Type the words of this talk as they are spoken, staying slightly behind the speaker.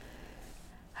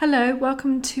Hello,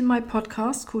 welcome to my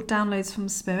podcast called Downloads from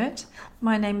Spirit.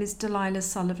 My name is Delilah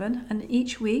Sullivan, and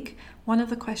each week one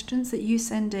of the questions that you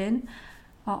send in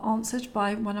are answered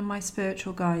by one of my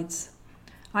spiritual guides.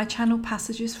 I channel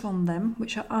passages from them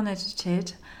which are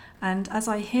unedited, and as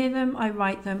I hear them, I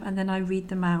write them and then I read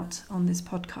them out on this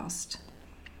podcast.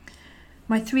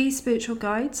 My three spiritual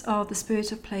guides are the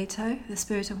Spirit of Plato, the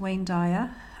Spirit of Wayne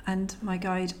Dyer, and my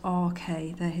guide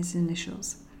RK, they're his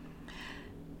initials.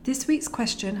 This week's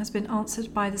question has been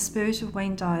answered by the Spirit of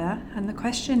Wayne Dyer, and the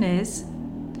question is,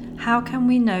 how can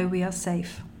we know we are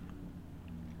safe?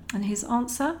 And his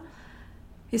answer,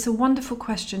 it's a wonderful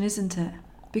question, isn't it?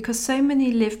 Because so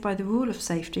many live by the rule of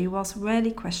safety whilst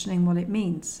rarely questioning what it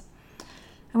means.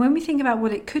 And when we think about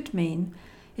what it could mean,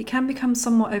 it can become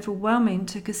somewhat overwhelming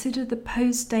to consider the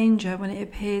posed danger when it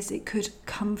appears it could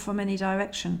come from any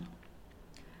direction.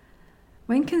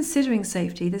 When considering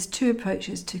safety, there's two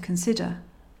approaches to consider: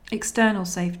 external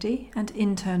safety and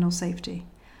internal safety.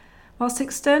 Whilst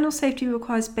external safety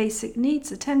requires basic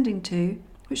needs attending to,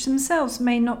 which themselves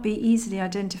may not be easily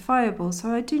identifiable,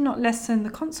 so I do not lessen the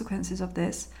consequences of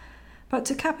this, but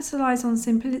to capitalise on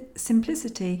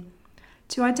simplicity,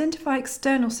 to identify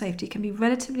external safety can be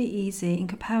relatively easy in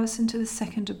comparison to the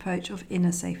second approach of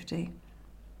inner safety.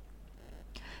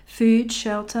 Food,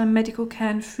 shelter, medical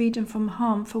care and freedom from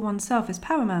harm for oneself is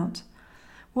paramount.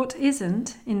 What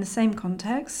isn't, in the same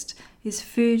context, is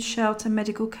food, shelter,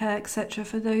 medical care, etc.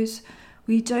 for those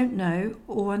we don't know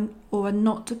or are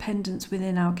not dependents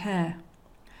within our care.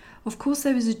 Of course,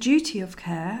 there is a duty of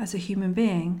care as a human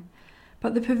being,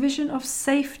 but the provision of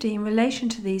safety in relation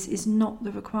to these is not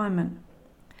the requirement.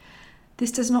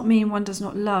 This does not mean one does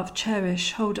not love,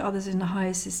 cherish, hold others in the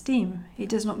highest esteem. It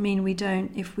does not mean we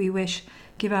don't, if we wish,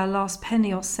 give our last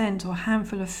penny or cent or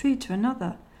handful of food to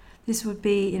another. This would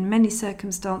be, in many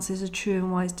circumstances, a true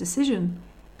and wise decision.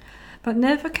 But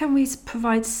never can we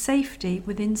provide safety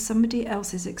within somebody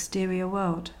else's exterior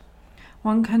world.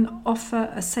 One can offer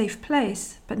a safe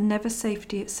place, but never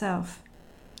safety itself.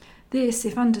 This,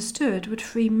 if understood, would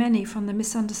free many from the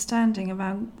misunderstanding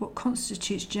around what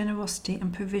constitutes generosity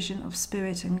and provision of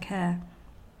spirit and care.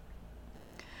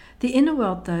 The inner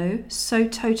world, though, so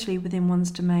totally within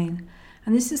one's domain,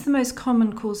 and this is the most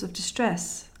common cause of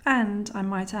distress, and, I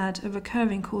might add, a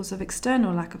recurring cause of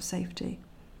external lack of safety.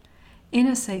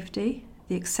 Inner safety,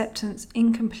 the acceptance,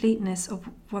 incompleteness of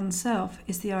oneself,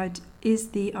 is the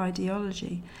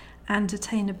ideology and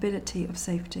attainability of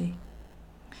safety.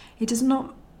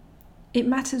 It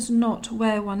matters not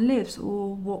where one lives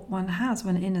or what one has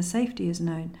when inner safety is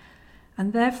known,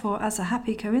 and therefore, as a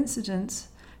happy coincidence,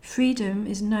 freedom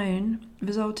is known,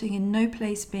 resulting in no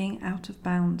place being out of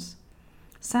bounds.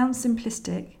 Sounds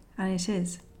simplistic, and it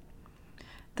is.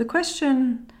 The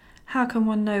question, how can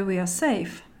one know we are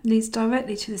safe, leads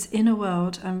directly to this inner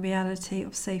world and reality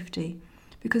of safety,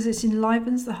 because it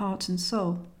enlivens the heart and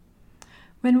soul.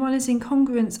 When one is in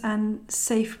congruence and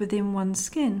safe within one's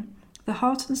skin, the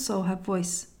heart and soul have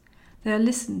voice. They are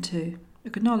listened to,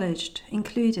 acknowledged,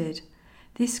 included.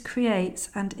 This creates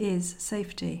and is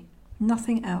safety.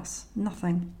 Nothing else,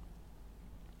 nothing.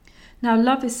 Now,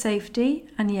 love is safety,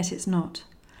 and yet it's not.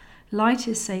 Light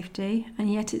is safety,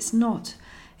 and yet it's not,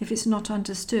 if it's not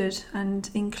understood and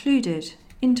included,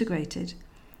 integrated.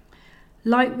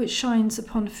 Light which shines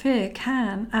upon fear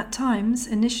can, at times,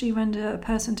 initially render a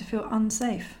person to feel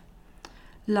unsafe.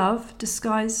 Love,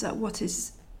 disguised as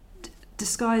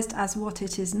what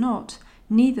it is not,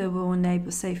 neither will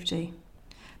enable safety.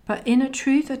 But inner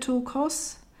truth at all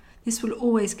costs, this will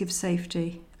always give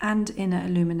safety and inner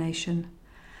illumination.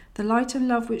 The light and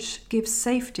love which gives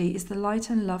safety is the light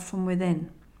and love from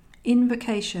within.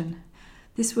 Invocation.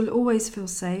 This will always feel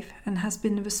safe and has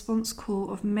been the response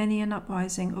call of many an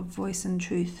uprising of voice and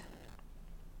truth.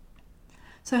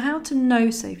 So how to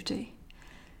know safety?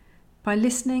 By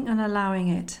listening and allowing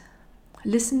it.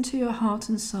 Listen to your heart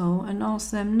and soul and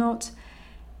ask them not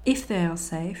if they are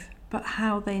safe, but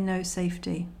how they know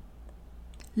safety.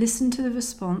 Listen to the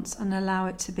response and allow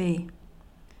it to be.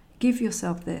 Give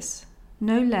yourself this,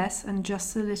 no less and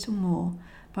just a little more,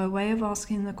 by way of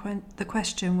asking the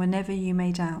question whenever you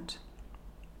may doubt.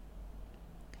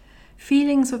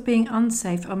 Feelings of being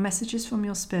unsafe are messages from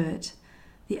your spirit,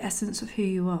 the essence of who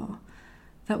you are,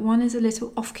 that one is a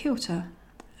little off-kilter,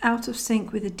 out of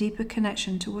sync with a deeper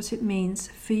connection to what it means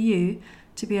for you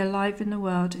to be alive in the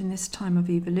world in this time of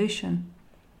evolution.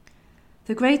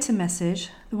 The greater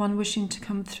message, the one wishing to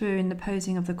come through in the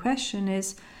posing of the question,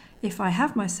 is, if I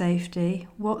have my safety,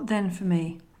 what then for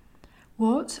me?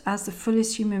 What, as the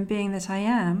fullest human being that I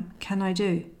am, can I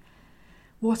do?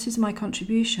 What is my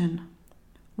contribution?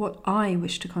 What I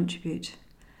wish to contribute?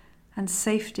 and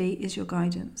safety is your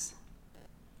guidance.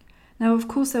 Now, of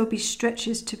course, there will be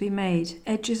stretches to be made,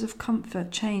 edges of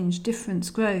comfort, change, difference,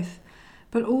 growth,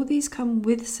 but all these come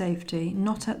with safety,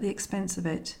 not at the expense of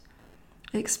it.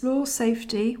 Explore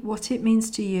safety, what it means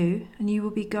to you, and you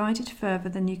will be guided further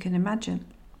than you can imagine.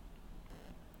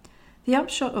 The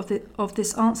upshot of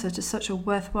this answer to such a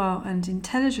worthwhile and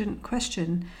intelligent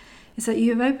question is that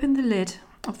you have opened the lid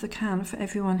of the can for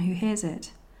everyone who hears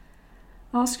it.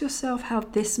 Ask yourself how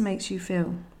this makes you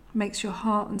feel, makes your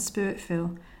heart and spirit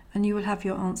feel, and you will have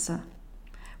your answer.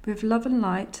 With love and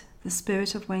light, the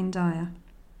spirit of Wayne Dyer.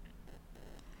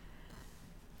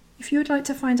 If you would like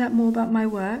to find out more about my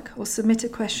work or submit a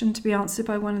question to be answered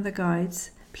by one of the guides,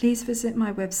 please visit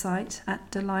my website at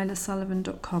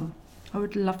delilahsullivan.com. I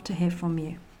would love to hear from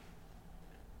you.